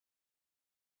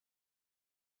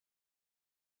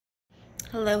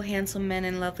Hello, handsome men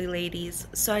and lovely ladies.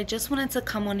 So I just wanted to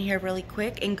come on here really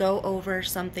quick and go over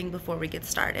something before we get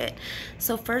started.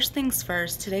 So first things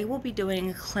first, today we'll be doing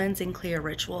a cleanse and clear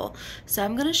ritual. So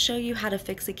I'm going to show you how to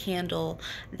fix a candle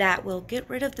that will get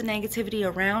rid of the negativity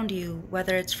around you,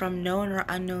 whether it's from known or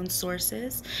unknown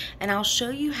sources. And I'll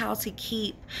show you how to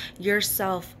keep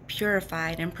yourself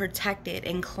purified and protected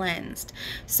and cleansed.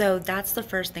 So that's the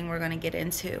first thing we're going to get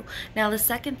into. Now, the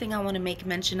second thing I want to make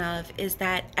mention of is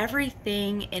that everything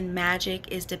in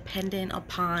magic is dependent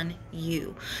upon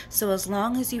you. So as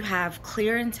long as you have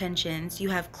clear intentions, you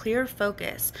have clear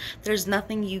focus, there's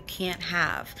nothing you can't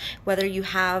have. Whether you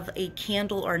have a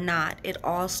candle or not, it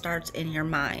all starts in your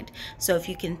mind. So if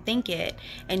you can think it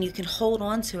and you can hold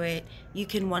on to it, you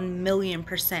can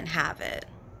 1,000,000% have it.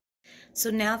 So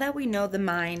now that we know the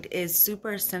mind is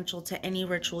super essential to any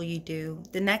ritual you do,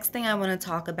 the next thing I want to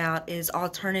talk about is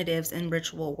alternatives in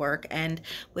ritual work and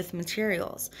with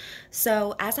materials.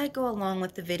 So as I go along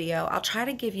with the video, I'll try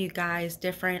to give you guys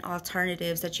different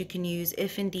alternatives that you can use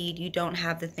if indeed you don't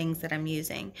have the things that I'm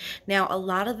using. Now, a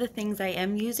lot of the things I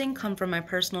am using come from my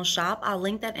personal shop. I'll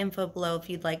link that info below if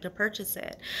you'd like to purchase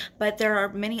it. But there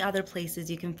are many other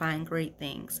places you can find great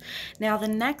things. Now, the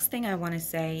next thing I want to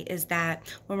say is that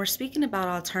when we're speaking about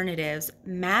alternatives,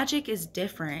 magic is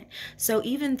different. So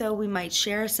even though we might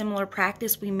share a similar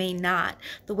practice, we may not.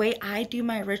 The way I do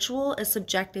my ritual is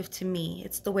subjective to me.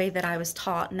 It's the way that I was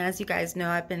taught. And as you guys know,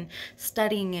 I've been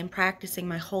studying and practicing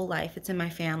my whole life. It's in my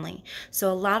family.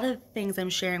 So a lot of things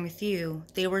I'm sharing with you,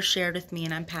 they were shared with me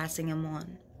and I'm passing them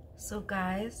on. So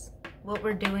guys, what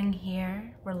we're doing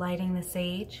here, we're lighting the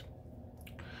sage.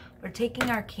 We're taking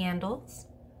our candles.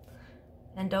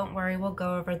 And don't worry, we'll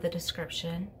go over the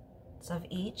descriptions of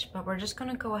each, but we're just going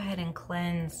to go ahead and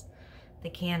cleanse the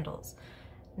candles.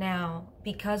 Now,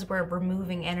 because we're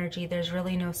removing energy, there's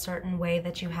really no certain way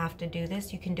that you have to do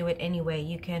this. You can do it any way.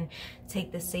 You can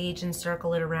take the sage and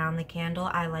circle it around the candle.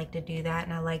 I like to do that,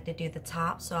 and I like to do the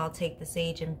top. So I'll take the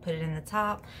sage and put it in the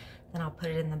top, then I'll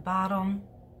put it in the bottom.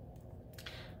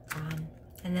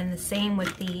 And then the same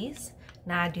with these.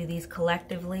 Now I do these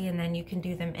collectively, and then you can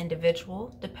do them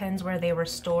individual. Depends where they were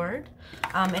stored.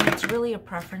 And it's really a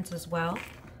preference as well.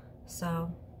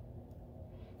 So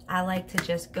I like to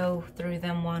just go through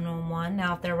them one-on-one.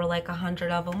 Now if there were like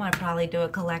 100 of them, I'd probably do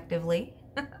it collectively.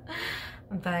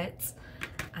 But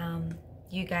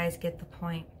you guys get the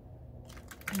point.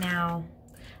 Now,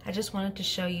 I just wanted to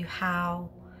show you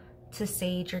how to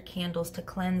sage your candles to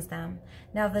cleanse them.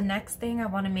 Now the next thing I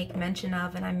want to make mention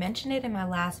of, and I mentioned it in my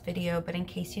last video, but in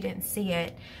case you didn't see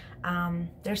it,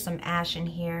 there's some ash in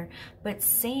here, but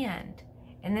sand.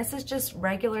 And this is just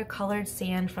regular colored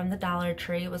sand from the Dollar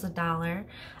Tree. It was $1.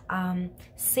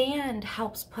 Sand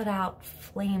helps put out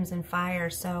flames and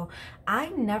fire. So I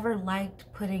never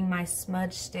liked putting my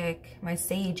smudge stick, my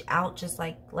sage out just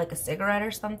like a cigarette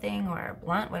or something, or a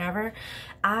blunt, whatever.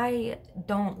 I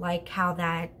don't like how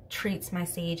that treats my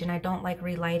sage, and I don't like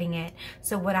relighting it.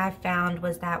 So what I found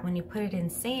was that when you put it in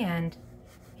sand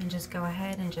and just go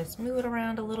ahead and just move it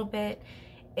around a little bit,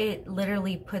 it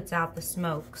literally puts out the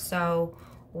smoke. So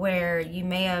where you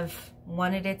may have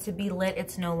wanted it to be lit,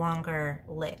 it's no longer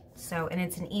lit. So, and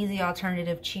it's an easy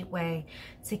alternative, cheap way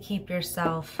to keep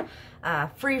yourself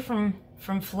free from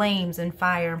flames and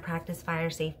fire and practice fire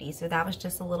safety. So that was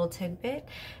just a little tidbit.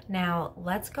 Now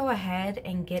let's go ahead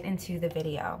and get into the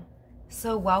video.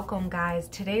 So welcome guys.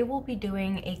 Today we'll be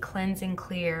doing a cleanse and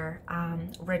clear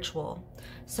ritual.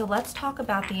 So let's talk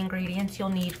about the ingredients you'll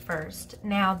need first.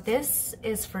 Now this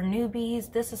is for newbies.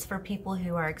 This is for people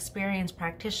who are experienced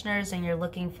practitioners and you're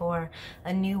looking for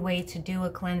a new way to do a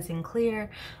cleanse and clear.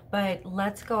 But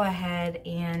let's go ahead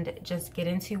and just get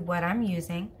into what I'm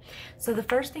using. So the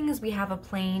first thing is we have a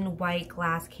plain white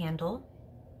glass candle.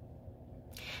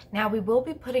 Now we will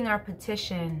be putting our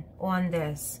petition on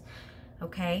this.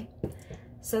 Okay,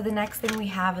 so the next thing we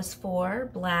have is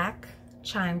 4 black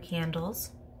chime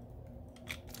candles.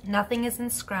 Nothing is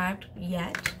inscribed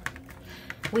yet.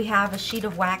 We have a sheet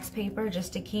of wax paper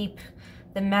just to keep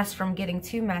the mess from getting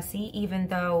too messy, even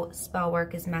though spell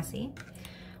work is messy.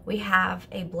 We have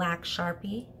a black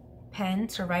Sharpie pen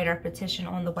to write our petition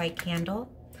on the white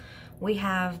candle. We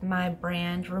have my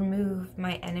brand Remove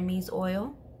My Enemies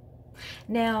oil.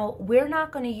 Now, we're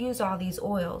not going to use all these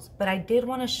oils, but I did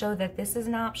want to show that this is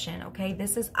an option, okay?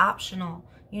 This is optional.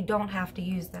 You don't have to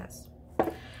use this.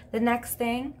 The next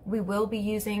thing, we will be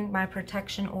using my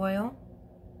protection oil.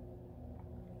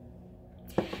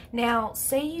 Now,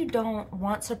 say you don't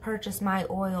want to purchase my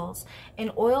oils.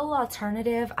 An oil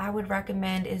alternative I would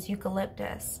recommend is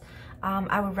eucalyptus.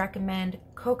 I would recommend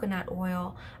coconut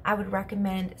oil. I would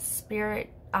recommend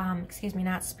spirit excuse me,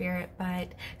 not spirit,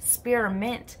 but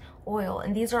spearmint oil.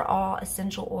 And these are all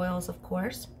essential oils, of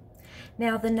course.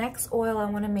 Now, the next oil I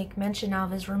want to make mention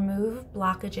of is remove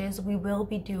blockages. We will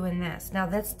be doing this. Now,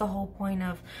 that's the whole point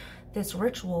of this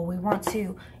ritual. We want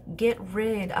to get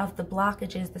rid of the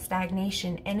blockages, the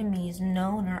stagnation, enemies,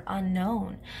 known or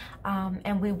unknown.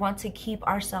 And we want to keep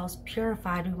ourselves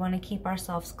purified. We want to keep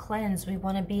ourselves cleansed. We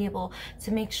want to be able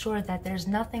to make sure that there's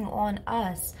nothing on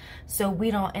us so we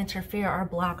don't interfere or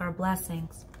block our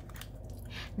blessings.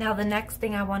 Now, the next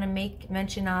thing I want to make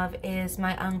mention of is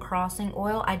my uncrossing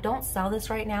oil. I don't sell this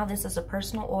right now. This is a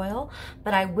personal oil,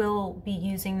 but I will be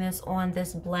using this on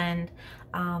this blend.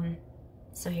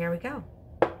 So here we go.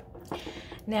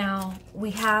 Now,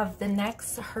 we have the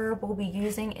next herb we'll be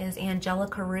using is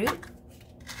angelica root.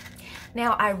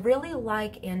 Now, I really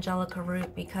like angelica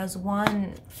root because,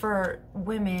 one, for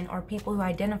women or people who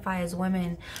identify as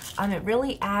women, it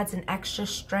really adds an extra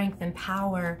strength and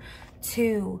power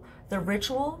to the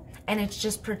ritual, and it's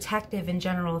just protective in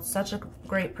general. It's such a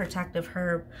great protective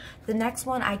herb. The next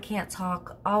one, I can't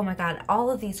talk. Oh my God, all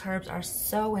of these herbs are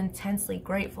so intensely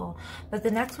grateful. But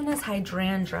the next one is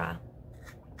hydrangea,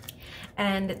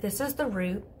 and this is the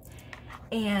root.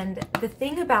 And the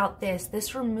thing about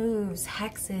this removes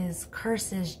hexes,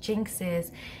 curses,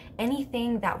 jinxes,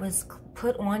 anything that was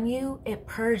put on you. It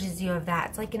purges you of that.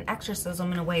 It's like an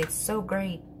exorcism in a way. It's so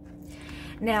great.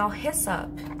 Now, hyssop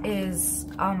is,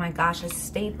 oh my gosh, a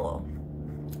staple.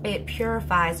 It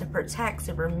purifies, it protects,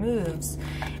 it removes.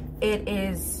 It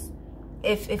is,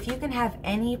 if you can have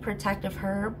any protective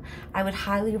herb, I would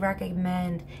highly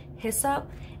recommend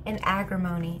hyssop and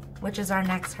agrimony, which is our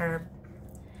next herb.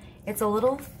 It's a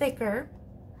little thicker,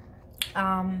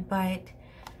 but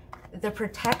the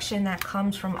protection that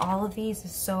comes from all of these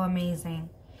is so amazing.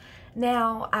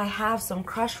 Now, I have some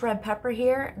crushed red pepper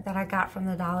here that I got from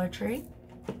the Dollar Tree.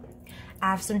 I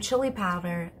have some chili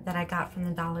powder that I got from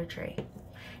the Dollar Tree.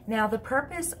 Now, the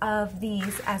purpose of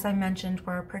these, as I mentioned,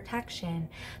 were protection.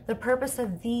 The purpose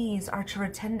of these are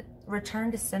to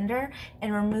return to sender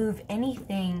and remove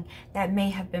anything that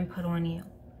may have been put on you.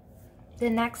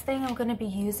 The next thing I'm going to be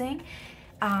using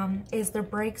is the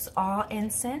Breaks All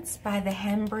Incense by the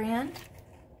Hem brand.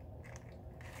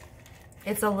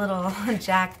 It's a little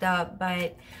jacked up,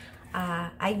 but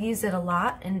I use it a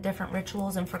lot in different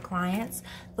rituals and for clients.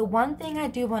 The one thing I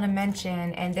do want to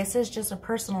mention, and this is just a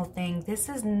personal thing, this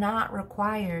is not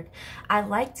required. I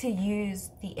like to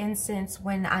use the incense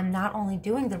when I'm not only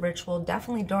doing the ritual,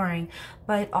 definitely during,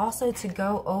 but also to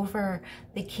go over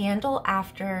the candle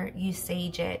after you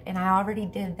sage it. And I already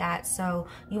did that, so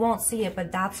you won't see it,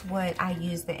 but that's what I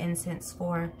use the incense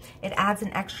for. It adds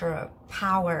an extra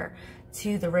power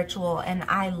to the ritual, and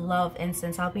I love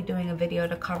incense. I'll be doing a video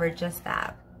to cover just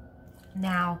that.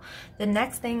 Now, the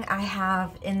next thing I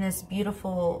have in this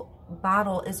beautiful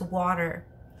bottle is water.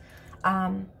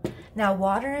 Now,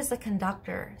 water is a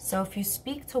conductor, so if you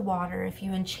speak to water, if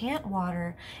you enchant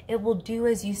water, it will do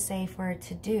as you say for it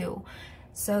to do.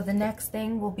 So the next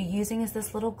thing we'll be using is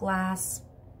this little glass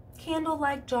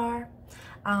candle-like jar,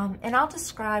 and I'll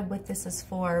describe what this is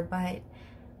for, but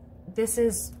this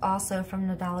is also from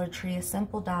the Dollar Tree, a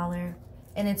simple dollar,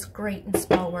 and it's great in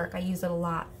spell work. I use it a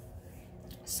lot.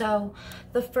 So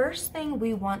the first thing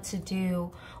we want to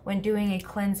do when doing a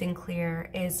cleansing clear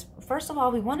is, first of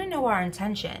all, we want to know our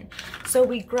intention. So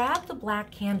we grab the black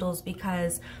candles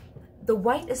because the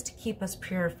white is to keep us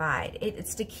purified.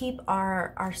 It's to keep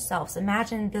ourselves.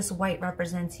 Imagine this white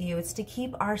represents you. It's to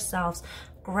keep ourselves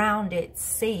grounded,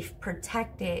 safe,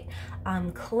 protected,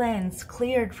 cleansed,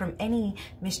 cleared from any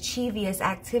mischievous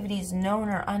activities, known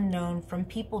or unknown, from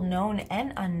people known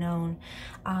and unknown,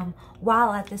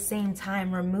 while at the same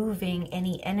time removing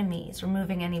any enemies,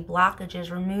 removing any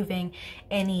blockages, removing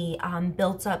any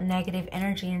built up negative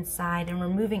energy inside, and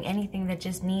removing anything that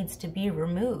just needs to be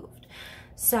removed.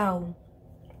 So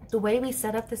the way we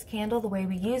set up this candle, the way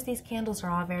we use these candles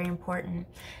are all very important.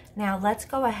 Now let's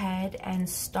go ahead and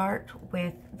start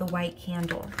with the white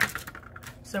candle.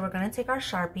 So we're going to take our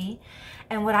Sharpie,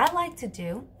 and what I like to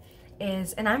do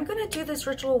is, and I'm going to do this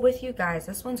ritual with you guys.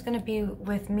 This one's going to be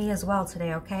with me as well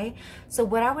today, okay? So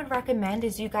what I would recommend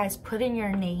is you guys put in your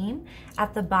name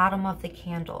at the bottom of the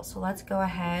candle. So let's go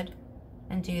ahead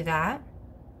and do that,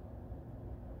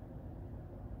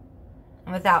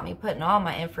 without me putting all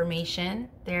my information.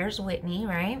 There's Whitney,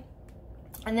 right?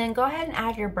 And then go ahead and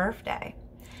add your birthday.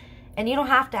 And you don't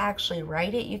have to actually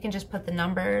write it. You can just put the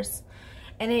numbers.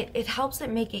 And it helps it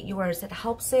make it yours. It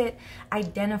helps it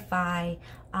identify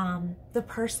the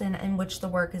person in which the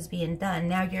work is being done.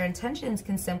 Now, your intentions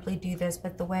can simply do this,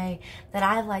 but the way that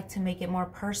I like to make it more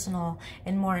personal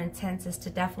and more intense is to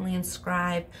definitely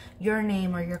inscribe your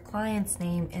name or your client's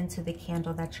name into the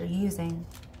candle that you're using.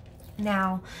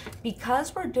 Now,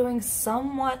 because we're doing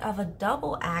somewhat of a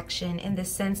double action in the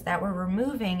sense that we're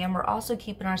removing and we're also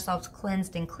keeping ourselves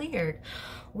cleansed and cleared,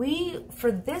 we,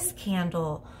 for this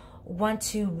candle, want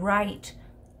to write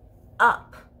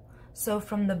up. So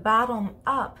from the bottom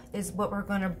up is what we're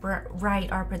going to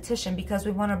write our petition, because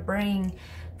we want to bring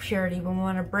purity, we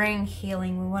want to bring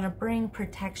healing, we want to bring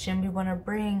protection, we want to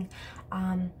bring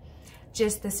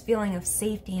just this feeling of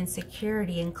safety and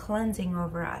security and cleansing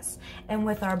over us. And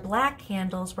with our black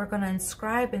candles, we're going to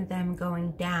inscribe in them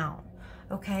going down.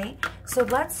 Okay, so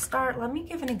let's start. Let me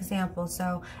give an example.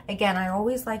 So again, I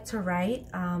always like to write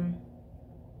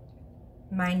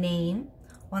my name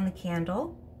on the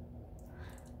candle.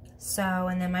 So,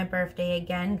 and then my birthday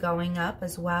again going up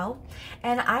as well.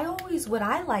 And I always, what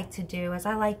I like to do is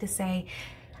I like to say,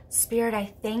 Spirit,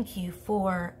 I thank you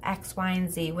for X, Y, and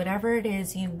Z, whatever it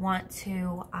is you want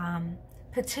to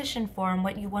petition for and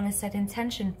what you want to set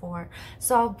intention for.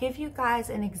 So I'll give you guys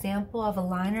an example of a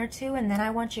line or two, and then I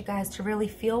want you guys to really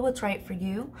feel what's right for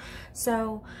you.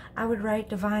 So I would write,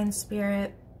 Divine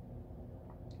Spirit,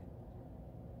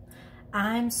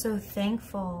 I'm so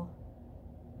thankful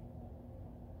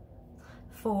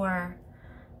for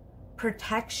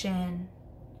protection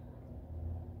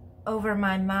over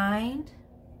my mind,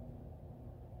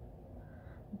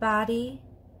 body,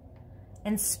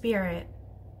 and spirit.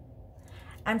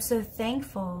 I'm so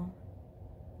thankful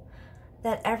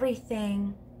that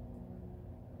everything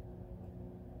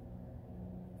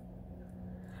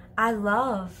I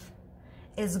love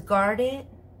is guarded,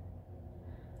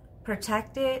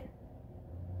 protected,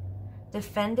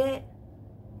 defended,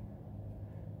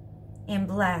 and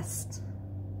blessed.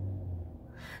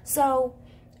 So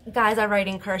guys, I write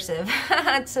in cursive,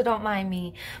 so don't mind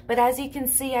me. But as you can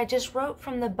see, I just wrote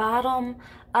from the bottom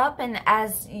up, and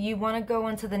as you want to go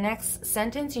into the next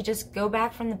sentence, you just go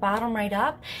back from the bottom right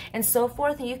up, and so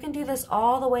forth. And you can do this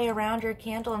all the way around your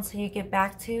candle until you get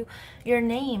back to your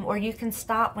name, or you can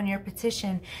stop when your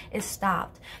petition is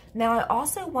stopped. Now, I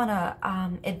also want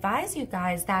to advise you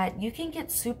guys that you can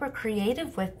get super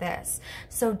creative with this.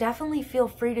 So definitely feel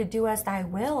free to do as I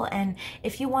will. And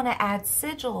if you want to add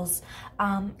sigils,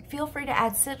 feel free to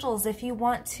add sigils. If you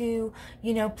want to,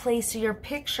 you know, place your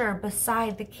picture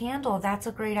beside the candle, that's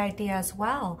a great idea as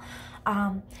well.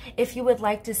 If you would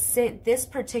like to sit this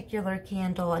particular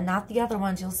candle and not the other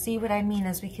ones, you'll see what I mean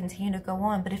as we continue to go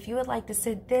on. But if you would like to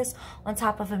sit this on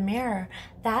top of a mirror,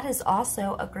 that is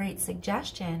also a great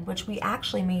suggestion, which we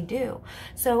actually may do.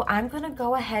 So I'm going to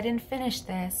go ahead and finish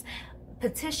this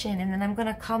petition, and then I'm going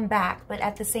to come back. But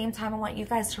at the same time, I want you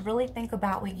guys to really think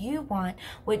about what you want,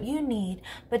 what you need,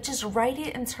 but just write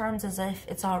it in terms as if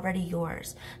it's already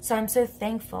yours. So I'm so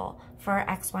thankful for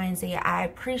X, Y, and Z. I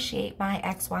appreciate my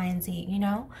X, Y, and Z, you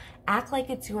know? Act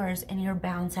like it's yours and you're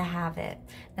bound to have it.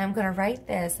 Now I'm going to write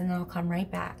this and then I'll come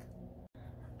right back.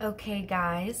 Okay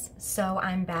guys, so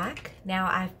I'm back. Now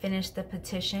I've finished the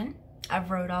petition.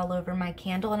 I've wrote all over my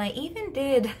candle, and I even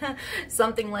did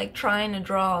something like trying to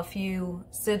draw a few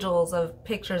sigils of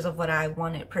pictures of what I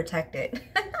wanted protected.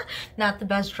 Not the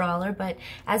best drawer, but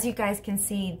as you guys can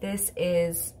see, this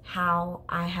is how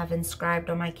I have inscribed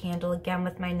on my candle, again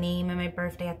with my name and my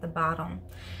birthday at the bottom.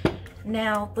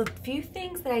 Now, the few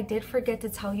things that I did forget to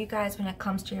tell you guys when it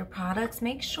comes to your products,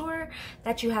 make sure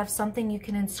that you have something you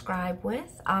can inscribe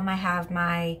with. I have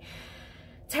my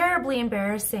terribly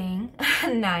embarrassing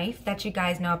knife that you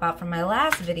guys know about from my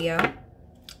last video.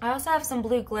 I also have some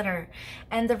blue glitter,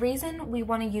 and the reason we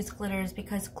want to use glitter is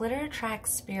because glitter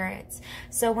attracts spirits.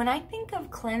 So when I think of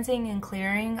cleansing and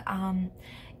clearing,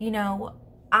 you know,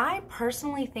 I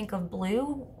personally think of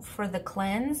blue for the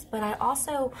cleanse, but I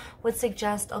also would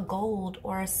suggest a gold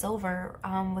or a silver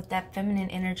with that feminine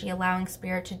energy, allowing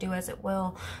spirit to do as it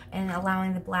will and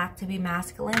allowing the black to be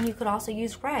masculine. You could also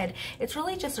use red. It's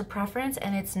really just a preference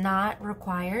and it's not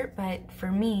required, but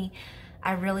for me,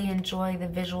 I really enjoy the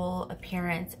visual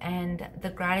appearance and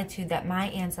the gratitude that my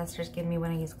ancestors give me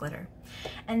when I use glitter.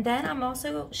 And then I'm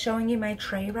also showing you my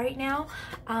tray right now.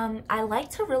 I like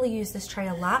to really use this tray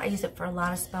a lot. I use it for a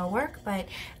lot of spell work, but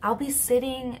I'll be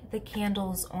sitting the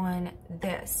candles on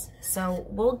this. So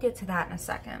we'll get to that in a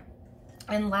second.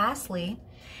 And lastly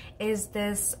is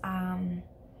this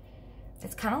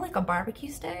it's kind of like a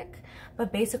barbecue stick,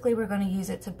 but basically we're going to use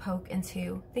it to poke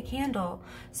into the candle.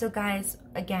 So guys,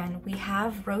 again, we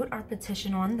have wrote our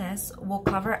petition on this. We'll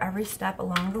cover every step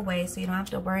along the way, so you don't have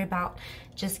to worry about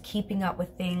just keeping up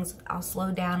with things. I'll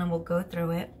slow down and we'll go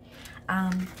through it.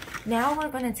 Now we're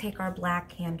going to take our black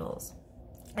candles.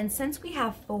 And since we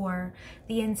have 4,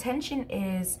 the intention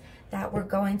is that we're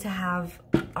going to have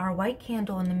our white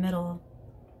candle in the middle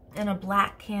and a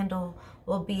black candle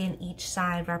will be in each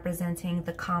side representing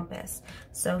the compass.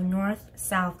 So north,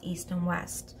 south, east, and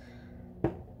west,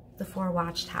 the 4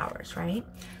 watchtowers, right?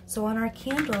 So on our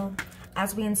candle,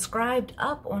 as we inscribed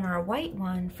up on our white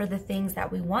one for the things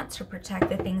that we want to protect,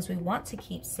 the things we want to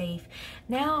keep safe,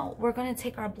 now we're going to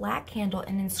take our black candle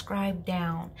and inscribe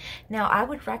down. Now I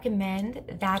would recommend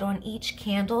that on each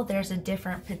candle there's a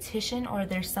different petition or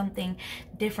there's something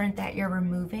different that you're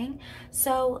removing.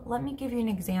 So let me give you an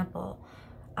example.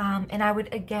 And I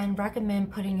would again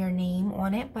recommend putting your name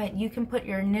on it, but you can put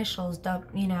your initials,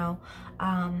 you know,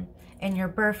 and your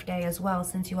birthday as well,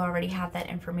 since you already have that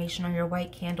information on your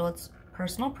white candle. It's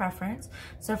personal preference.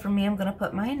 So for me, I'm going to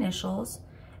put my initials,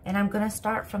 and I'm going to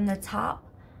start from the top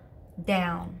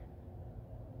down.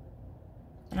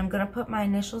 And I'm going to put my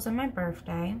initials and my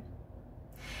birthday.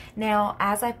 Now,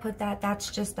 as I put that,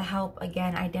 that's just to help,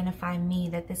 again, identify me,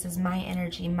 that this is my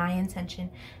energy, my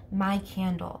intention, my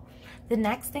candle. The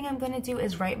next thing I'm going to do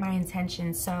is write my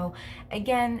intention. So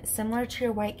again, similar to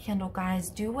your white candle, guys,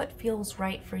 do what feels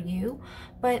right for you,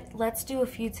 but let's do a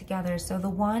few together. So the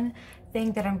one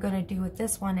thing that I'm going to do with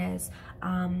this one is,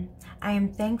 I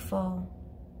am thankful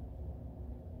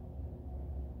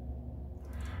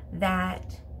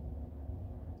that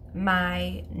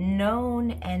my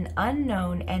known and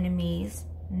unknown enemies,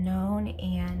 known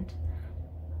and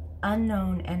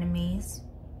unknown enemies,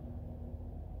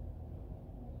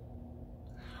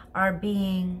 are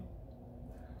being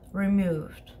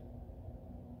removed.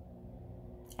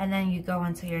 And then you go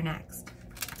on to your next.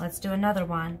 Let's do another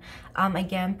one.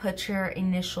 Again, put your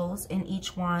initials in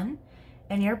each one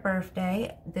and your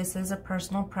birthday. This is a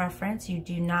personal preference. You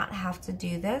do not have to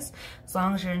do this. As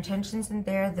long as your intention's in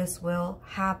there, this will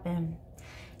happen.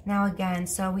 Now again,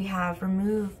 so we have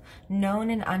remove known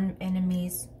and unknown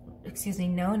enemies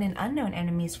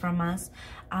from us,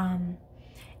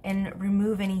 and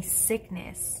remove any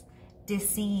sickness,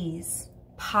 disease,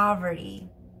 poverty,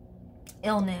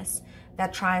 illness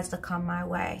that tries to come my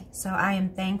way. So I am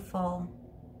thankful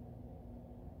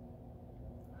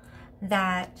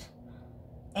that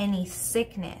any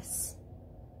sickness,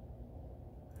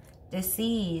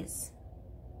 disease,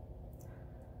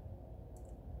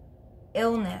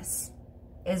 illness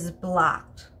is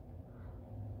blocked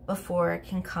before it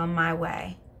can come my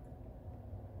way.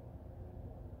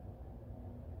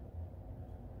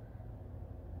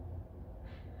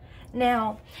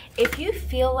 Now, if you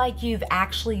feel like you've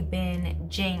actually been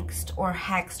jinxed or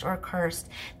hexed or cursed,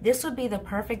 this would be the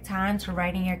perfect time to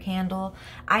write in your candle,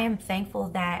 I am thankful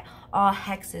that all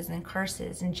hexes and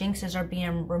curses and jinxes are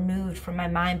being removed from my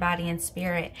mind, body, and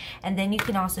spirit. And then you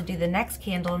can also do the next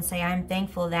candle and say, I'm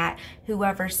thankful that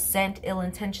whoever sent ill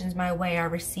intentions my way are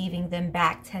receiving them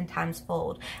back 10 times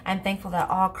fold. I'm thankful that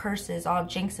all curses, all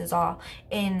jinxes, all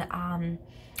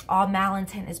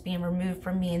malintent is being removed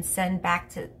from me and sent back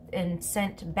to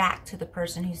the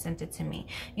person who sent it to me.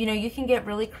 You know, you can get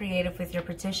really creative with your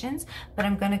petitions, but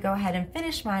I'm going to go ahead and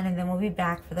finish mine, and then we'll be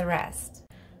back for the rest.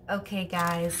 Okay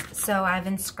guys, so I've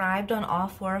inscribed on all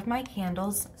 4 of my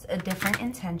candles a different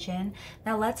intention.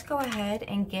 Now let's go ahead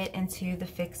and get into the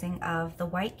fixing of the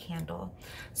white candle.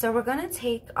 So we're going to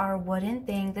take our wooden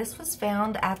thing. This was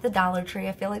found at the Dollar Tree.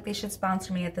 I feel like they should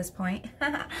sponsor me at this point.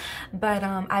 But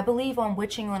I believe on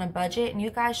witching on a budget, and you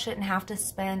guys shouldn't have to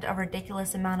spend a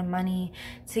ridiculous amount of money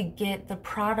to get the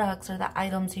products or the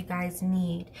items you guys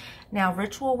need. Now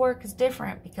ritual work is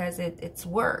different because it's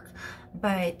work.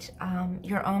 But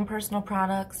your own personal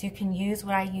products, you can use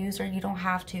what I use or you don't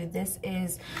have to.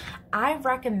 I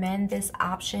recommend this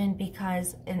option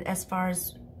because, as far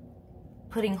as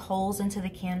putting holes into the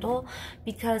candle,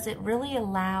 because it really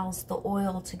allows the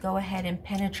oil to go ahead and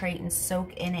penetrate and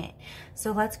soak in it.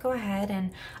 So let's go ahead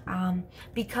and,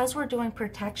 because we're doing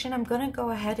protection, I'm going to go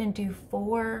ahead and do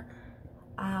 4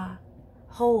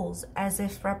 holes as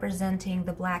if representing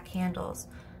the black candles.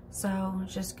 So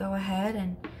just go ahead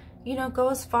and, you know, go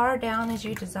as far down as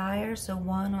you desire. So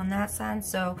 1 on that side.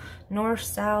 So north,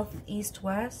 south, east,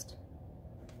 west.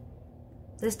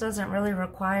 This doesn't really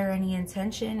require any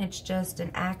intention. It's just an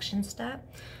action step.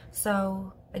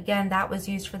 So again, that was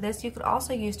used for this. You could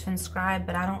also use to inscribe,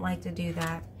 but I don't like to do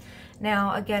that.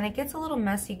 Now, again, it gets a little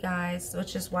messy, guys,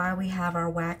 which is why we have our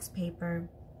wax paper.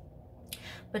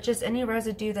 But just any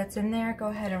residue that's in there, go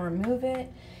ahead and remove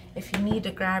it. If you need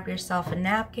to grab yourself a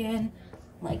napkin,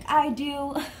 like I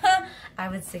do, I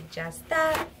would suggest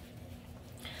that.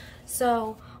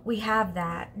 So we have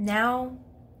that. Now,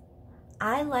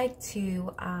 I like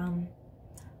to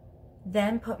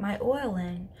then put my oil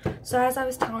in. So as I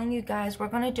was telling you guys, we're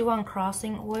going to do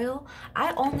uncrossing oil.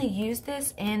 I only use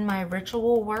this in my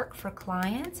ritual work for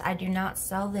clients. I do not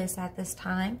sell this at this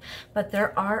time, but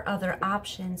there are other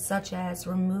options such as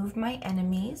remove my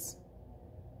enemies.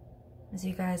 As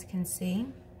you guys can see,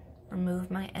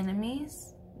 remove my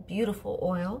enemies, beautiful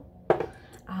oil.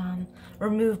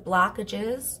 Remove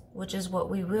blockages, which is what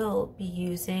we will be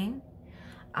using.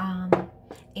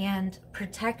 And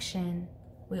protection,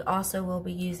 we also will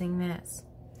be using this.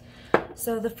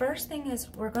 So the first thing is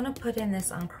we're going to put in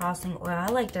this uncrossing oil. I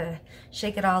like to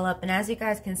shake it all up, and as you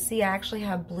guys can see, I actually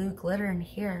have blue glitter in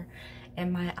here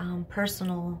in my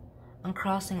personal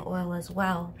uncrossing oil as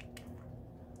well.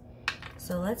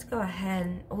 So let's go ahead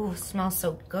and, oh, it smells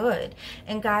so good.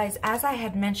 And guys, as I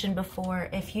had mentioned before,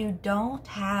 if you don't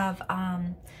have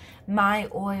my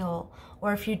oil,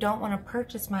 or if you don't want to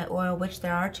purchase my oil, which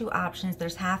there are two options,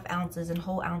 there's half ounces and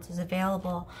whole ounces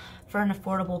available for an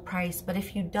affordable price. But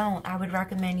if you don't, I would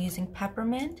recommend using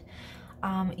peppermint,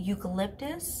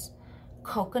 eucalyptus,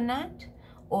 coconut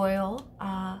oil.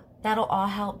 That'll all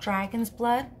help dragon's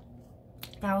blood.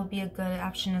 That would be a good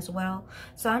option as well.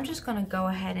 So I'm just going to go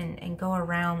ahead and go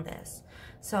around this.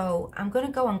 So I'm going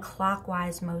to go in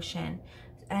clockwise motion.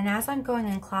 And as I'm going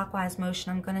in clockwise motion,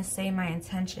 I'm going to say my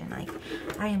intention. Like,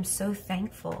 I am so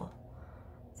thankful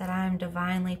that I am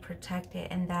divinely protected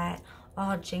and that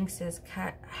all jinxes,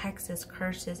 hexes,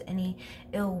 curses, any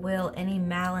ill will, any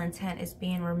malintent is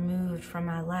being removed from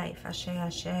my life. Ashe,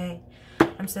 ashe.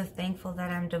 I'm so thankful that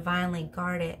I'm divinely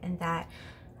guarded and that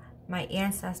my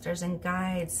ancestors and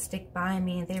guides stick by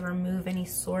me and they remove any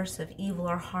source of evil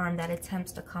or harm that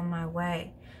attempts to come my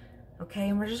way. Okay,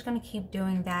 and we're just going to keep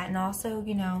doing that. And also,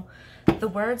 you know, the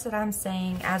words that I'm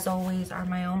saying, as always, are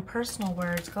my own personal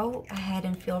words. Go ahead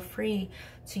and feel free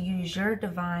to use your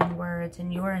divine words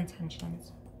and your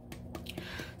intentions.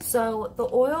 So the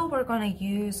oil we're going to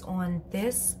use on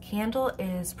this candle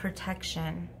is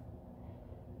protection.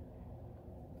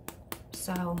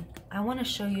 So I want to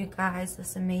show you guys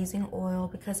this amazing oil,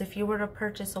 because if you were to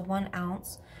purchase a 1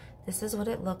 ounce, this is what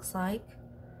it looks like.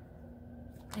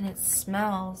 And it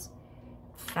smells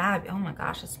fabulous. Oh my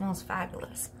gosh, it smells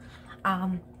fabulous.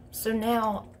 So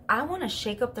now I want to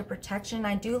shake up the protection.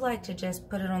 I do like to just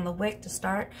put it on the wick to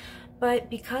start, but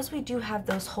because we do have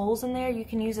those holes in there, you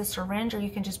can use a syringe or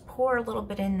you can just pour a little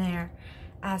bit in there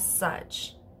as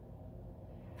such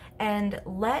and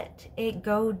let it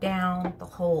go down the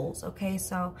holes. Okay,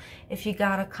 so if you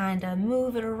gotta kind of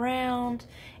move it around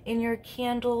in your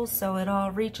candle so it all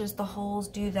reaches the holes,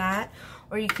 do that.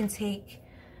 Or you can take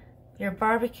your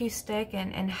barbecue stick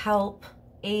and help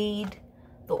aid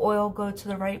the oil go to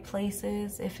the right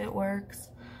places if it works.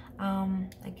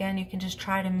 Again, you can just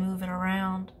try to move it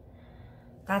around.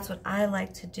 That's what I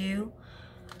like to do.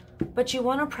 But you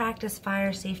want to practice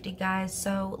fire safety, guys,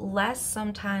 so less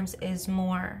sometimes is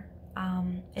more.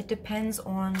 It depends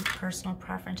on personal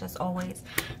preference, as always.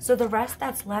 So the rest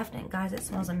that's left, and guys, it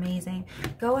smells amazing.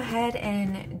 Go ahead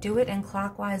and do it in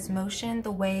clockwise motion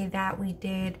the way that we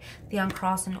did the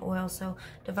uncrossing oil. So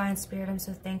divine spirit, I'm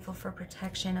so thankful for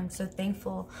protection. I'm so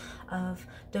thankful of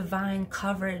divine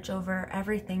coverage over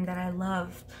everything that I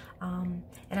love. And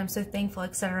I'm so thankful,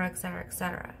 etc., etc.,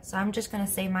 etc. So I'm just going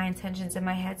to say my intentions in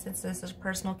my head since this is a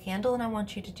personal candle, and I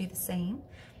want you to do the same.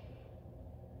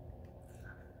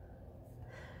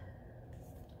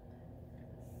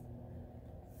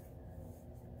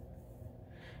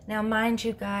 Now, mind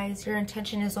you guys, your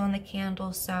intention is on the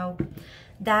candle, so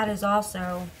that is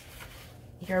also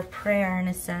your prayer in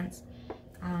a sense.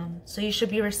 So you should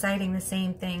be reciting the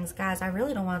same things. Guys, I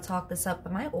really don't want to talk this up,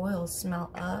 but my oils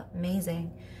smell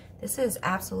amazing. This is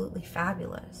absolutely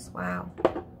fabulous. Wow.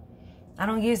 I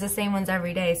don't use the same ones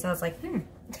every day, so I was like,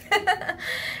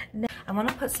 I want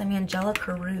to put some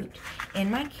angelica root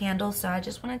in my candle, so I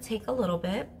just want to take a little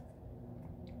bit,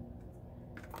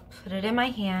 put it in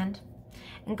my hand,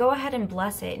 and go ahead and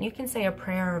bless it. And you can say a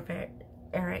prayer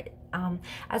over it.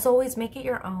 As always, make it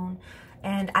your own.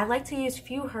 And I like to use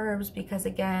few herbs because,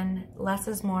 again, less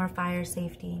is more, fire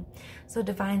safety. So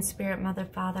divine spirit, mother,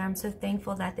 father, I'm so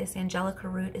thankful that this angelica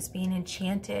root is being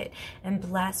enchanted and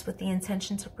blessed with the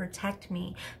intention to protect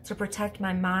me, to protect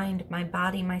my mind, my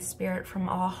body, my spirit from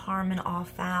all harm and all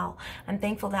foul. I'm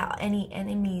thankful that any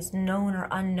enemies, known or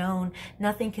unknown,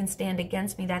 nothing can stand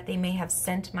against me that they may have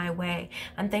sent my way.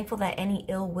 I'm thankful that any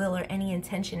ill will or any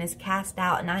intention is cast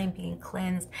out and I am being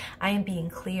cleansed. I am being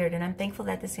cleared. And I'm thankful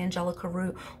that this angelica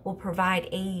root will provide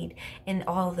aid in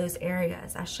all of those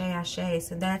areas. Ashe, ashe.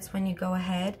 So that's when you go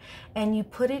ahead and you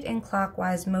put it in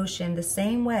clockwise motion the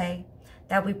same way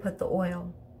that we put the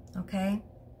oil, okay?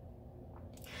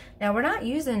 Now, we're not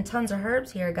using tons of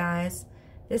herbs here, guys.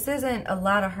 This isn't a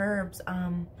lot of herbs,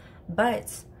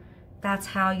 but that's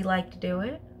how you like to do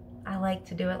it. I like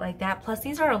to do it like that. Plus,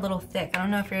 these are a little thick. I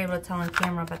don't know if you're able to tell on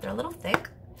camera, but they're a little thick.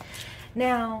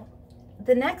 Now,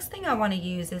 the next thing I want to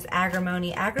use is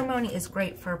agrimony. Agrimony is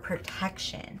great for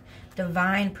protection,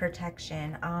 divine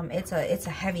protection. It's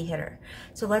a heavy hitter.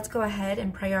 So let's go ahead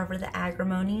and pray over the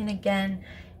agrimony. And again,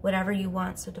 whatever you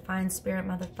want. So divine spirit,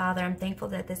 mother, father, I'm thankful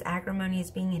that this agrimony is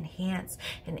being enhanced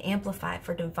and amplified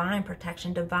for divine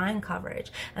protection, divine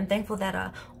coverage. I'm thankful that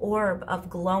a orb of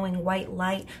glowing white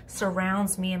light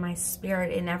surrounds me and my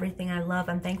spirit and everything I love.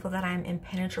 I'm thankful that I am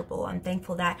impenetrable. I'm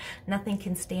thankful that nothing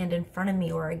can stand in front of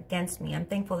me or against me. I'm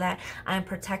thankful that I am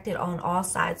protected on all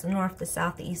sides, the north, the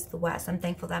south, the east, the west. I'm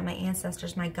thankful that my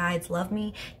ancestors, my guides love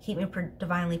me, keep me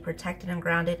divinely protected and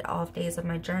grounded all days of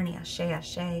my journey. Ashe,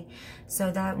 ashe. So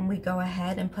that when we go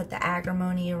ahead and put the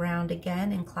agrimony around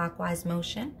again in clockwise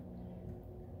motion.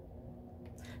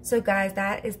 So guys,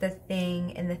 that is the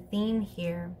thing and the theme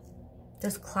here.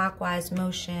 This clockwise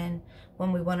motion,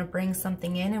 when we want to bring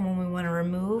something in and when we want to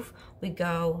remove, we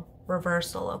go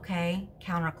reversal, okay?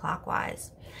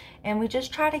 Counterclockwise. And we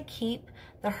just try to keep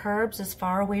the herbs as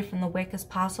far away from the wick as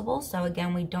possible. So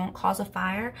again, we don't cause a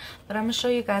fire, but I'm going to show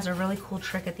you guys a really cool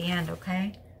trick at the end,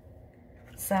 okay?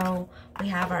 So we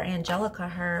have our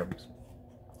angelica herbs,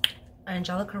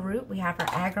 angelica root. We have our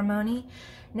agrimony.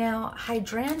 Now,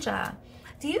 hydrangea.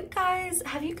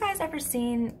 Have you guys ever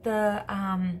seen the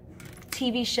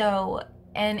TV show,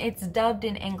 and it's dubbed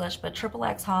in English, but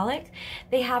XXX Holic?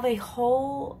 They have a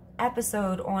whole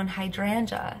episode on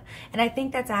hydrangea, and I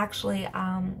think that's actually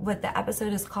what the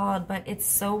episode is called, but it's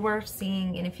so worth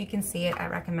seeing, and if you can see it, I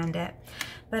recommend it.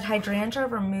 But hydrangea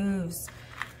removes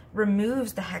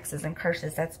the hexes and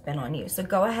curses that's been on you. So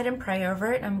go ahead and pray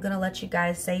over it. I'm going to let you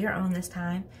guys say your own this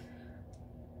time.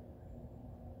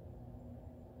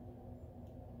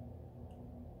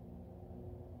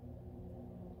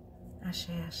 Ashe,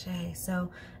 ashe. So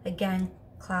again,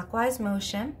 clockwise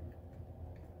motion.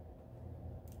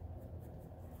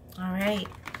 All right.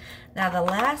 Now the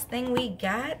last thing we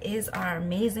got is our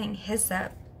amazing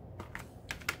hyssop.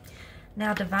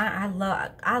 Now, divine,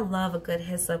 I love a good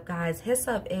hyssop, guys.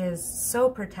 Hyssop is so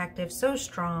protective, so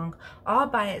strong, all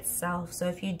by itself. So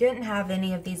if you didn't have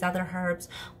any of these other herbs,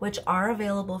 which are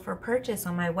available for purchase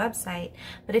on my website,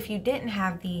 but if you didn't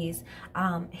have these,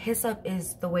 hyssop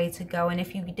is the way to go. And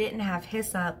if you didn't have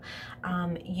hyssop,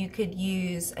 you could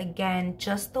use, again,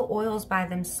 just the oils by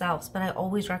themselves. But I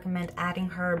always recommend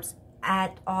adding herbs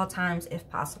at all times if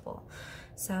possible.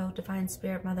 So divine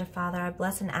spirit, mother, father, I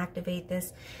bless and activate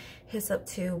this hyssop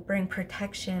to bring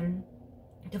protection,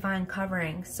 divine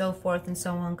covering, so forth and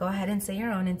so on. Go ahead and say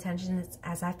your own intentions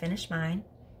as I finish mine.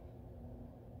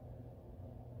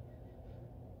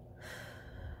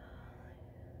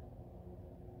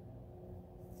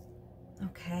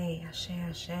 Okay, ashe,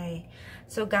 ashe.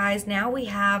 So guys, now we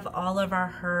have all of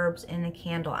our herbs in the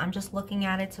candle. I'm just looking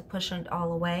at it to push it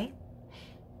all away.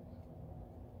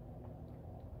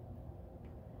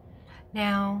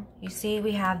 Now, you see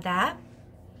we have that.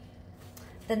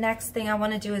 The next thing I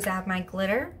want to do is add my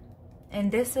glitter.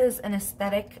 And this is an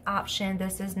aesthetic option.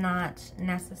 This is not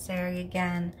necessary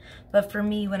again. But for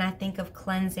me, when I think of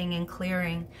cleansing and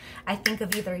clearing, I think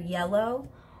of either yellow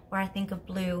or I think of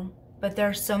blue. But there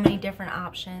are so many different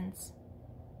options.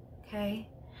 Okay,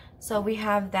 so we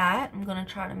have that. I'm going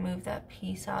to try to move that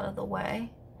piece out of the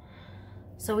way.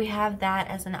 So we have that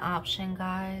as an option,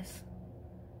 guys.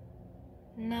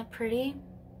 Isn't that pretty?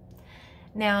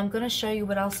 Now I'm going to show you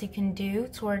what else you can do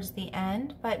towards the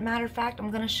end, but matter of fact,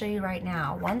 I'm going to show you right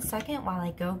now. 1 second while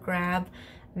I go grab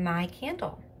my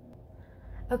candle.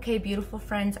 Okay, beautiful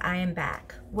friends, I am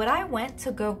back. What I went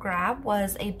to go grab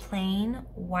was a plain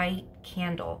white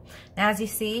candle. Now, as you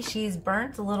see, she's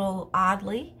burnt a little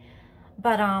oddly,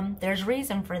 but there's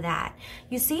reason for that.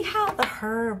 You see how the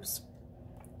herbs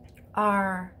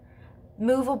are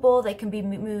movable? They can be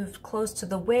moved close to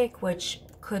the wick, which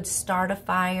could start a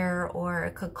fire, or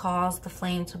it could cause the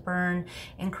flame to burn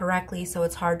incorrectly, so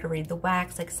it's hard to read the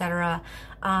wax, etc.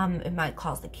 It might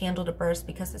cause the candle to burst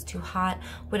because it's too hot.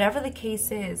 Whatever the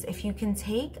case is, if you can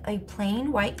take a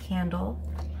plain white candle,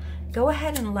 go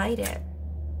ahead and light it,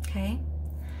 okay?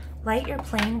 Light your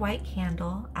plain white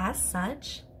candle as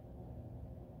such,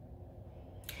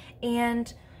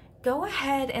 and go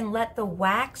ahead and let the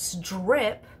wax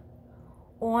drip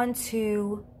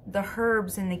onto the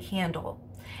herbs in the candle.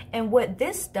 And what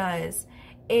this does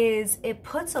is it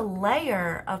puts a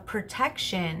layer of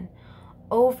protection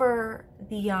over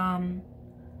the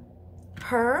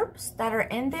herbs that are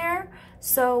in there.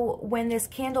 So when this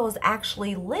candle is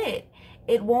actually lit,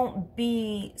 it won't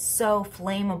be so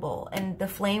flammable and the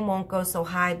flame won't go so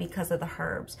high because of the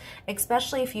herbs,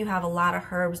 especially if you have a lot of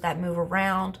herbs that move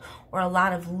around or a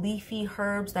lot of leafy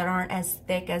herbs that aren't as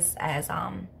thick as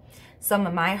some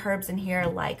of my herbs in here,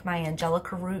 like my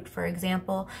angelica root, for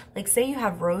example. Like say you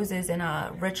have roses in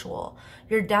a ritual,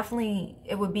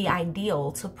 it would be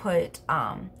ideal to put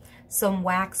some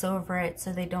wax over it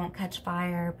so they don't catch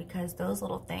fire, because those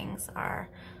little things are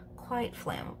quite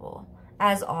flammable,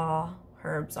 as all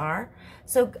herbs are.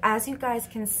 So as you guys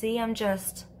can see, I'm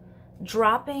just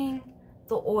dropping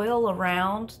the oil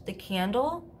around the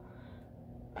candle.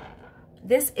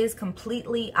 This is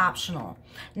completely optional.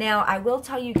 Now, I will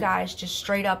tell you guys just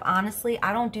straight up, honestly,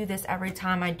 I don't do this every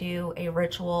time I do a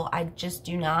ritual. I just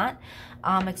do not,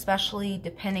 especially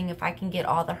depending if I can get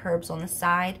all the herbs on the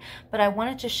side. But I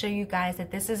wanted to show you guys that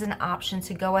this is an option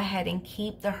to go ahead and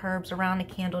keep the herbs around the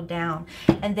candle down.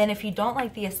 And then if you don't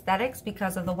like the aesthetics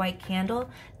because of the white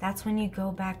candle, that's when you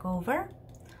go back over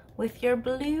with your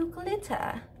blue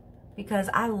glitter. Because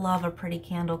I love a pretty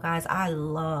candle, guys. I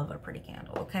love a pretty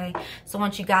candle, okay? So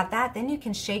once you got that, then you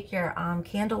can shake your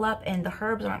candle up and the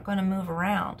herbs aren't going to move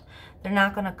around. They're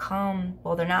not going to come,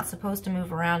 well, they're not supposed to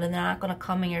move around, and they're not going to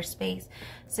come in your space.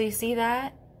 So you see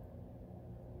that?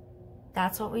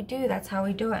 That's what we do. That's how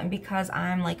we do it. And because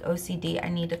I'm like OCD, I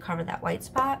need to cover that white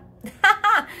spot.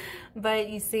 But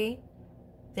you see,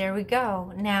 there we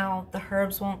go. Now the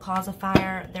herbs won't cause a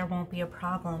fire. There won't be a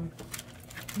problem.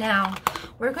 Now,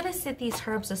 we're going to sit these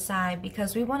herbs aside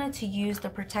because we wanted to use the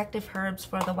protective herbs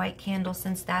for the white candle,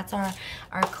 since that's our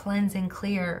cleanse and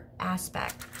clear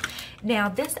aspect. Now,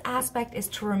 this aspect is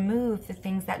to remove the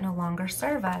things that no longer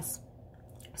serve us.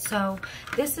 So,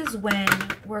 this is when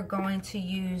we're going to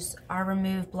use our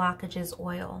Remove Blockages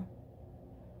oil.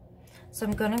 So,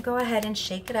 I'm going to go ahead and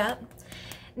shake it up.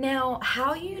 Now,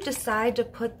 how you decide to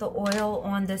put the oil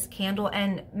on this candle,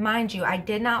 and mind you, I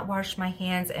did not wash my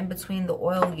hands in between the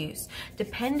oil use.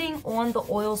 Depending on the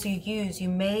oils you use, you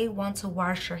may want to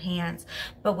wash your hands.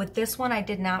 But with this one, I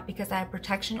did not, because I have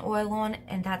protection oil on,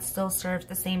 and that still serves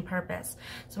the same purpose.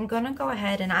 So I'm going to go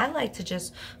ahead, and I like to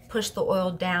just push the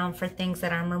oil down for things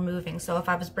that I'm removing. So if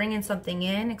I was bringing something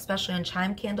in, especially on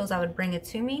chime candles, I would bring it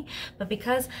to me. But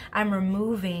because I'm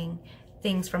removing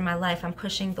things from my life, I'm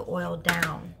pushing the oil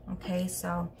down. Okay,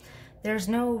 so there's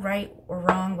no right or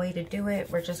wrong way to do it.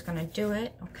 We're just gonna do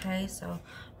it. Okay, so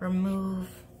remove,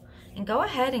 and go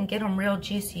ahead and get them real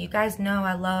juicy. You guys know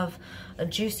I love a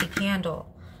juicy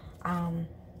candle.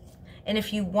 And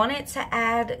if you wanted to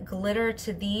add glitter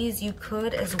to these, you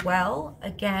could as well.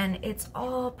 Again, it's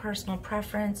all personal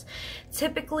preference.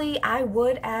 Typically, I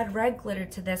would add red glitter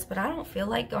to this, but I don't feel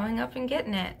like going up and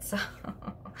getting it.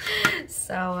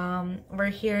 So we're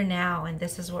here now, and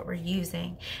this is what we're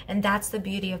using. And that's the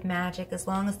beauty of magic. As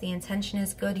long as the intention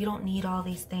is good, you don't need all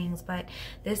these things. But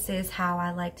this is how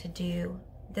I like to do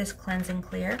this cleanse and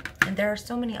clear. And there are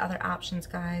so many other options,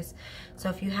 guys. So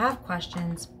if you have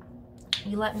questions,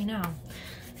 you let me know.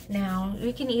 Now,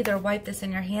 you can either wipe this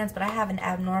in your hands, but I have an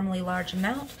abnormally large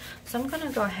amount, so I'm going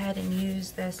to go ahead and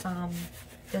use this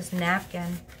this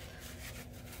napkin.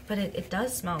 But it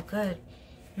does smell good.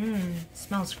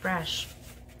 Smells fresh.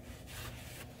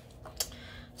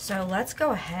 So let's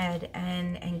go ahead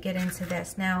and get into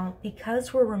this. Now,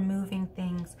 because we're removing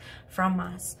things from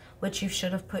us, which you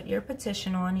should have put your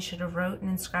petition on, you should have wrote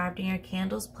and inscribed in your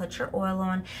candles, put your oil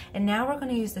on, and now we're going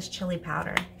to use this chili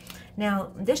powder.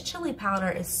 Now, this chili powder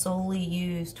is solely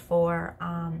used for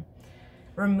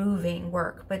removing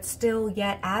work, but still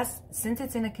yet, since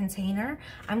it's in a container,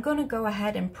 I'm going to go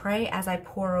ahead and pray as I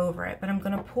pour over it, but I'm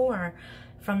going to pour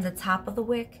from the top of the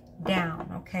wick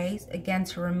down, okay, again,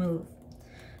 to remove.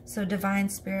 So Divine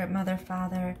Spirit, Mother,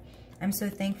 Father, I'm so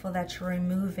thankful that you're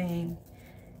removing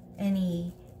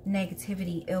any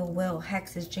negativity, ill will,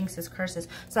 hexes, jinxes, curses.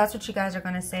 So that's what you guys are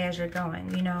going to say as you're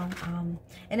going, you know.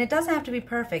 And it doesn't have to be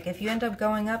perfect. If you end up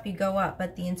going up, you go up,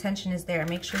 but the intention is there.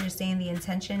 Make sure you're saying the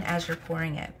intention as you're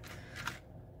pouring it.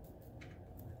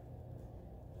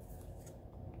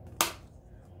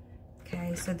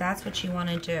 Okay, so that's what you want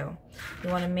to do. You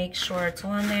want to make sure it's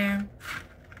on there,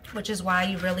 which is why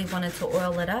you really wanted to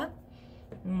oil it up.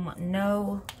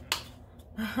 No,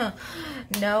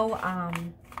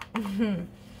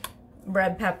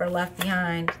 red pepper left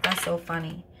behind. That's so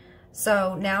funny.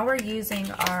 So now we're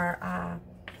using our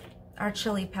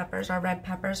chili peppers, our red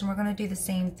peppers, and we're going to do the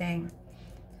same thing.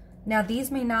 Now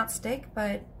these may not stick,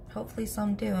 but Hopefully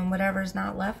some do. And whatever's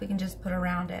not left, we can just put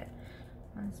around it.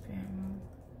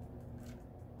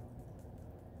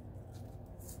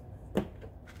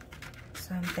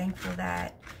 So I'm thankful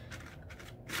that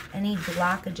any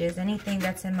blockages, anything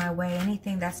that's in my way,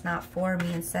 anything that's not for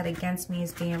me and set against me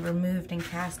is being removed and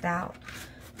cast out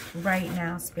right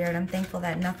now, Spirit. I'm thankful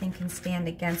that nothing can stand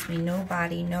against me.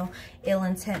 Nobody, no ill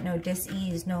intent, no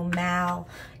dis-ease, no mal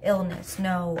illness,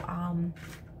 no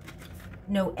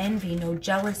envy, no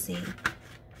jealousy,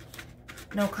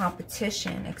 no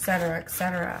competition, etc.,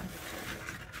 etc.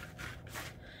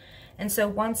 And so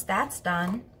once that's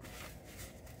done,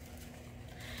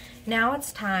 now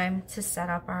it's time to set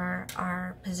up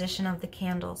our position of the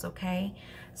candles, okay?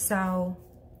 So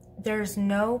there's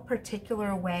no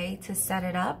particular way to set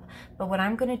it up, but what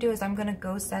I'm going to do is I'm going to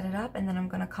go set it up, and then I'm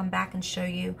going to come back and show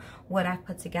you what I've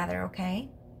put together, okay?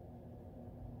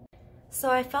 So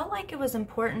I felt like it was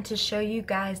important to show you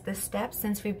guys the steps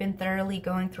since we've been thoroughly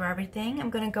going through everything.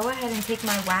 I'm going to go ahead and take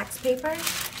my wax paper,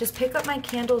 just pick up my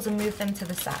candles and move them to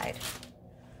the side.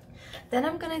 Then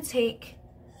I'm going to take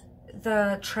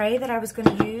the tray that I was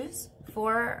going to use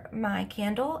for my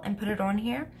candle and put it on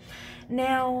here.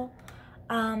 Now,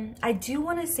 I do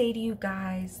want to say to you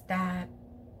guys that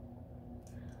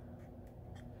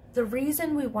the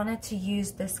reason we wanted to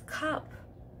use this cup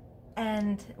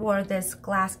or this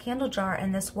glass candle jar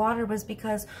and this water was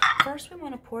because first we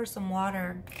want to pour some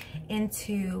water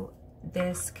into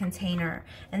this container,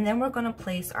 and then we're going to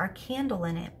place our candle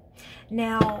in it.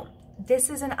 Now,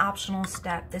 this is an optional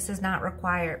step. This is not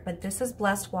required, but this is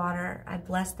blessed water. I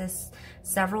blessed this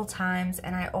several times,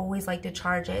 and I always like to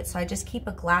charge it, so I just keep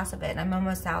a glass of it. I'm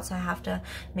almost out, so I have to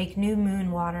make new moon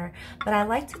water, but I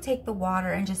like to take the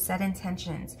water and just set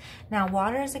intentions. Now,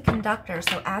 water is a conductor,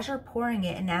 so as you're pouring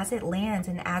it and as it lands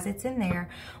and as it's in there,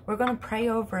 we're going to pray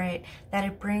over it that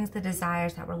it brings the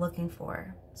desires that we're looking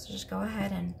for. So just go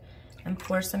ahead and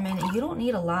pour some in. You don't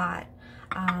need a lot.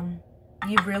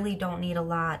 You really don't need a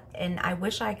lot, and I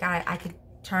wish I could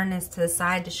turn this to the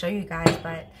side to show you guys,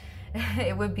 but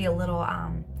it would be a little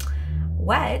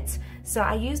wet. So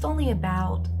I used only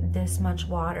about this much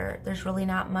water. There's really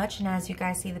not much, and as you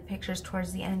guys see the pictures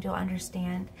towards the end, you'll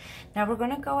understand. Now we're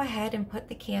going to go ahead and put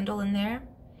the candle in there.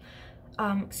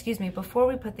 Excuse me, before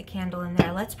we put the candle in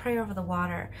there, let's pray over the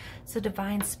water. So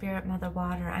Divine Spirit, Mother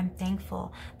Water, I'm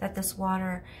thankful that this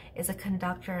water is a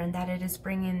conductor and that it is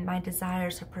bringing my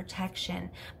desires of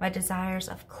protection, my desires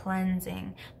of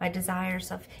cleansing, my desires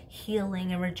of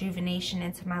healing and rejuvenation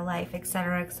into my life,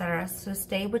 etc., etc. So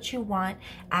stay what you want,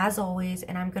 as always,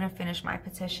 and I'm going to finish my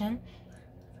petition.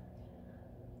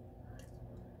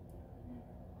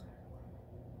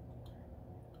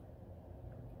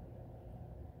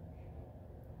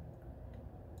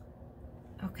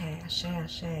 Okay, ashe,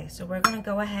 ashe. So we're going to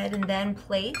go ahead and then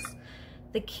place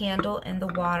the candle in the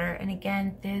water. And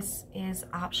again, this is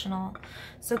optional.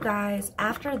 So guys,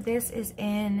 after this is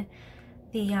in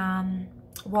the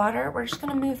water, we're just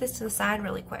going to move this to the side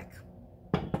really quick.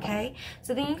 Okay,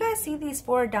 so then you guys see these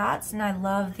 4 dots, and I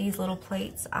love these little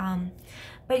plates.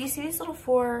 But you see these little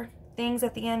 4 things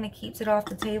at the end that keeps it off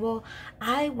the table?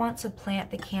 I want to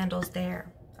plant the candles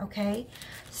there. Okay,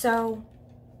 so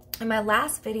in my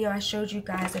last video, I showed you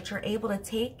guys that you're able to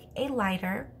take a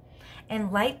lighter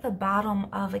and light the bottom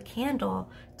of a candle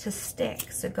to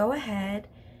stick. So go ahead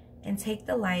and take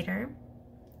the lighter,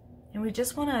 and we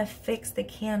just want to affix the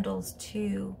candles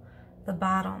to the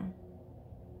bottom.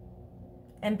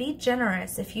 And be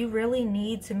generous if you really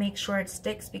need to make sure it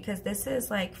sticks, because this is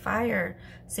like fire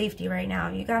safety right now.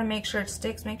 You got to make sure it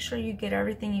sticks. Make sure you get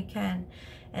everything you can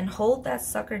and hold that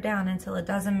sucker down until it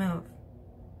doesn't move.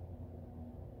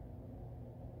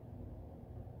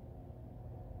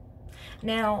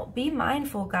 Now, be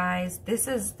mindful, guys,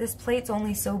 this plate's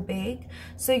only so big,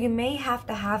 so you may have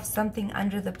to have something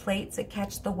under the plate to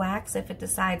catch the wax if it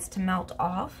decides to melt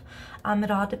off. It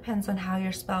all depends on how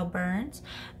your spell burns,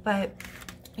 but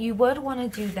you would want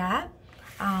to do that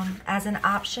as an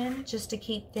option, just to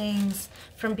keep things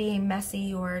from being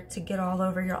messy or to get all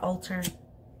over your altar.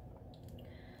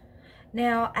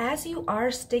 Now, as you are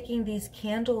sticking these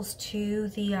candles to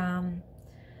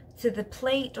the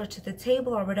plate or to the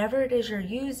table or whatever it is you're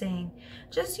using,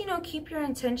 just, you know, keep your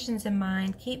intentions in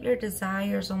mind, keep your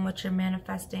desires on what you're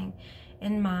manifesting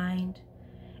in mind.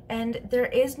 And there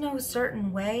is no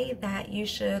certain way that you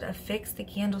should affix the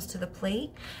candles to the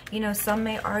plate. You know, some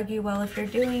may argue, well, if you're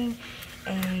doing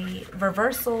a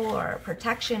reversal or a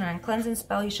protection or a cleansing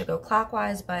spell, you should go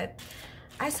clockwise, but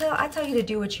I tell you to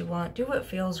do what you want, do what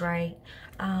feels right.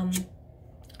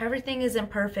 Everything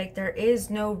isn't perfect. There is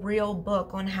no real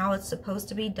book on how it's supposed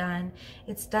to be done.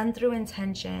 It's done through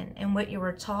intention and what you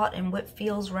were taught and what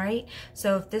feels right.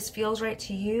 So if this feels right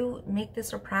to you, make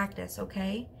this a practice,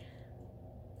 okay?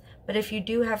 But if you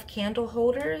do have candle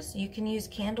holders, you can use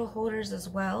candle holders as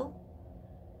well.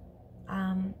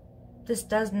 This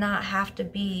does not have to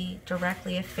be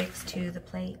directly affixed to the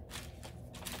plate.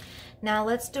 Now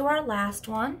let's do our last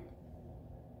one.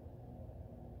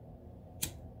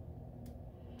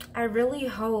 I really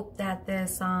hope that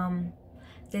this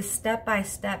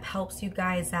step-by-step helps you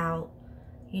guys out,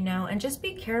 you know, and just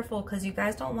be careful because you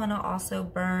guys don't want to also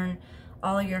burn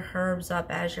all your herbs up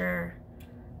as you're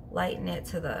lighting it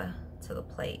to the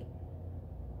plate.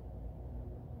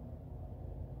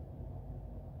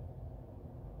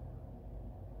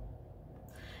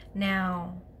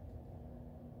 Now,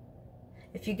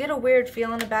 if you get a weird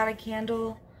feeling about a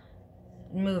candle,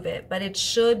 move it, but it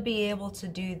should be able to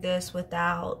do this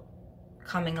without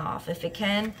coming off. If it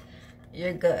can,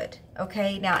 you're good.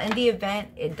 Okay, now in the event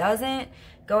it doesn't,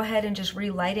 go ahead and just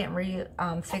relight it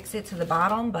and fix it to the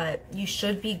bottom, but you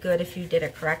should be good if you did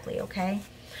it correctly. Okay,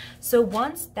 so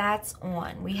once that's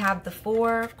on, we have the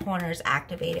 4 corners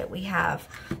activated. We have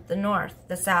the north,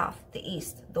 the south, the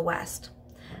east, the west.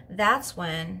 That's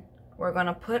when we're going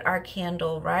to put our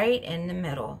candle right in the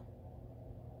middle.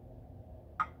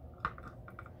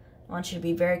 I want you to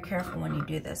be very careful when you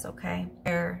do this, okay?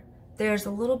 There's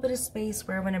a little bit of space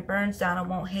where when it burns down, it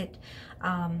won't hit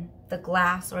the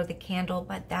glass or the candle,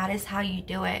 but that is how you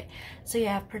do it. So you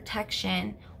have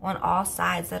protection on all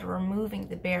sides that are removing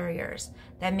the barriers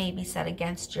that may be set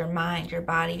against your mind, your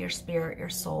body, your spirit, your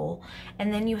soul.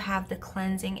 And then you have the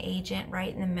cleansing agent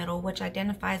right in the middle, which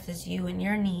identifies as you and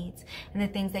your needs and the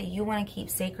things that you want to keep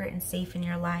sacred and safe in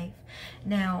your life.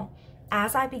 Now,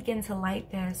 as I begin to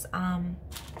light this,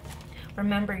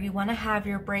 remember, you want to have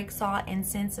your break saw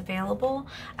incense available.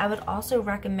 I would also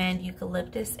recommend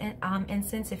eucalyptus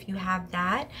incense if you have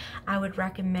that. I would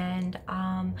recommend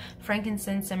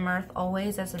frankincense and myrrh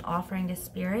always as an offering to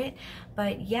spirit.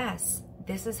 But yes,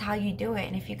 this is how you do it.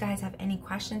 And if you guys have any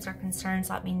questions or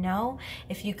concerns, let me know.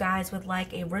 If you guys would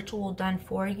like a ritual done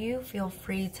for you, feel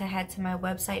free to head to my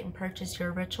website and purchase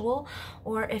your ritual.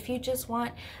 Or if you just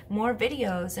want more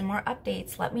videos and more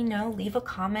updates, let me know. Leave a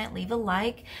comment, leave a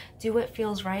like, do what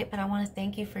feels right. But I want to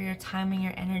thank you for your time and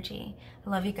your energy. I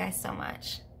love you guys so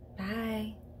much.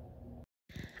 Bye.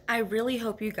 I really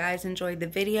hope you guys enjoyed the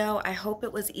video. I hope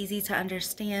it was easy to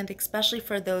understand, especially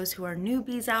for those who are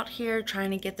newbies out here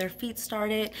trying to get their feet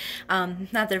started.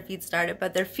 Not their feet started,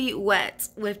 but their feet wet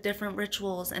with different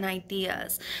rituals and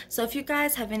ideas. So if you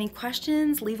guys have any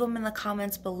questions, leave them in the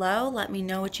comments below. Let me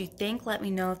know what you think. Let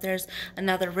me know if there's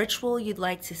another ritual you'd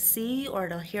like to see or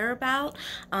to hear about.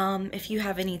 If you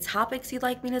have any topics you'd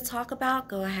like me to talk about,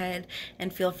 go ahead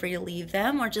and feel free to leave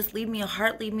them, or just leave me a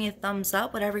heart, leave me a thumbs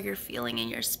up, whatever you're feeling in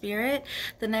your spirit.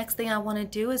 The next thing I want to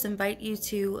do is invite you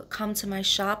to come to my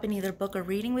shop and either book a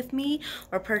reading with me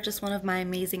or purchase one of my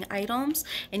amazing items,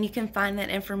 and you can find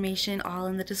that information all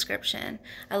in the description.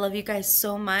 I love you guys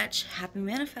so much. Happy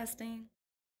manifesting.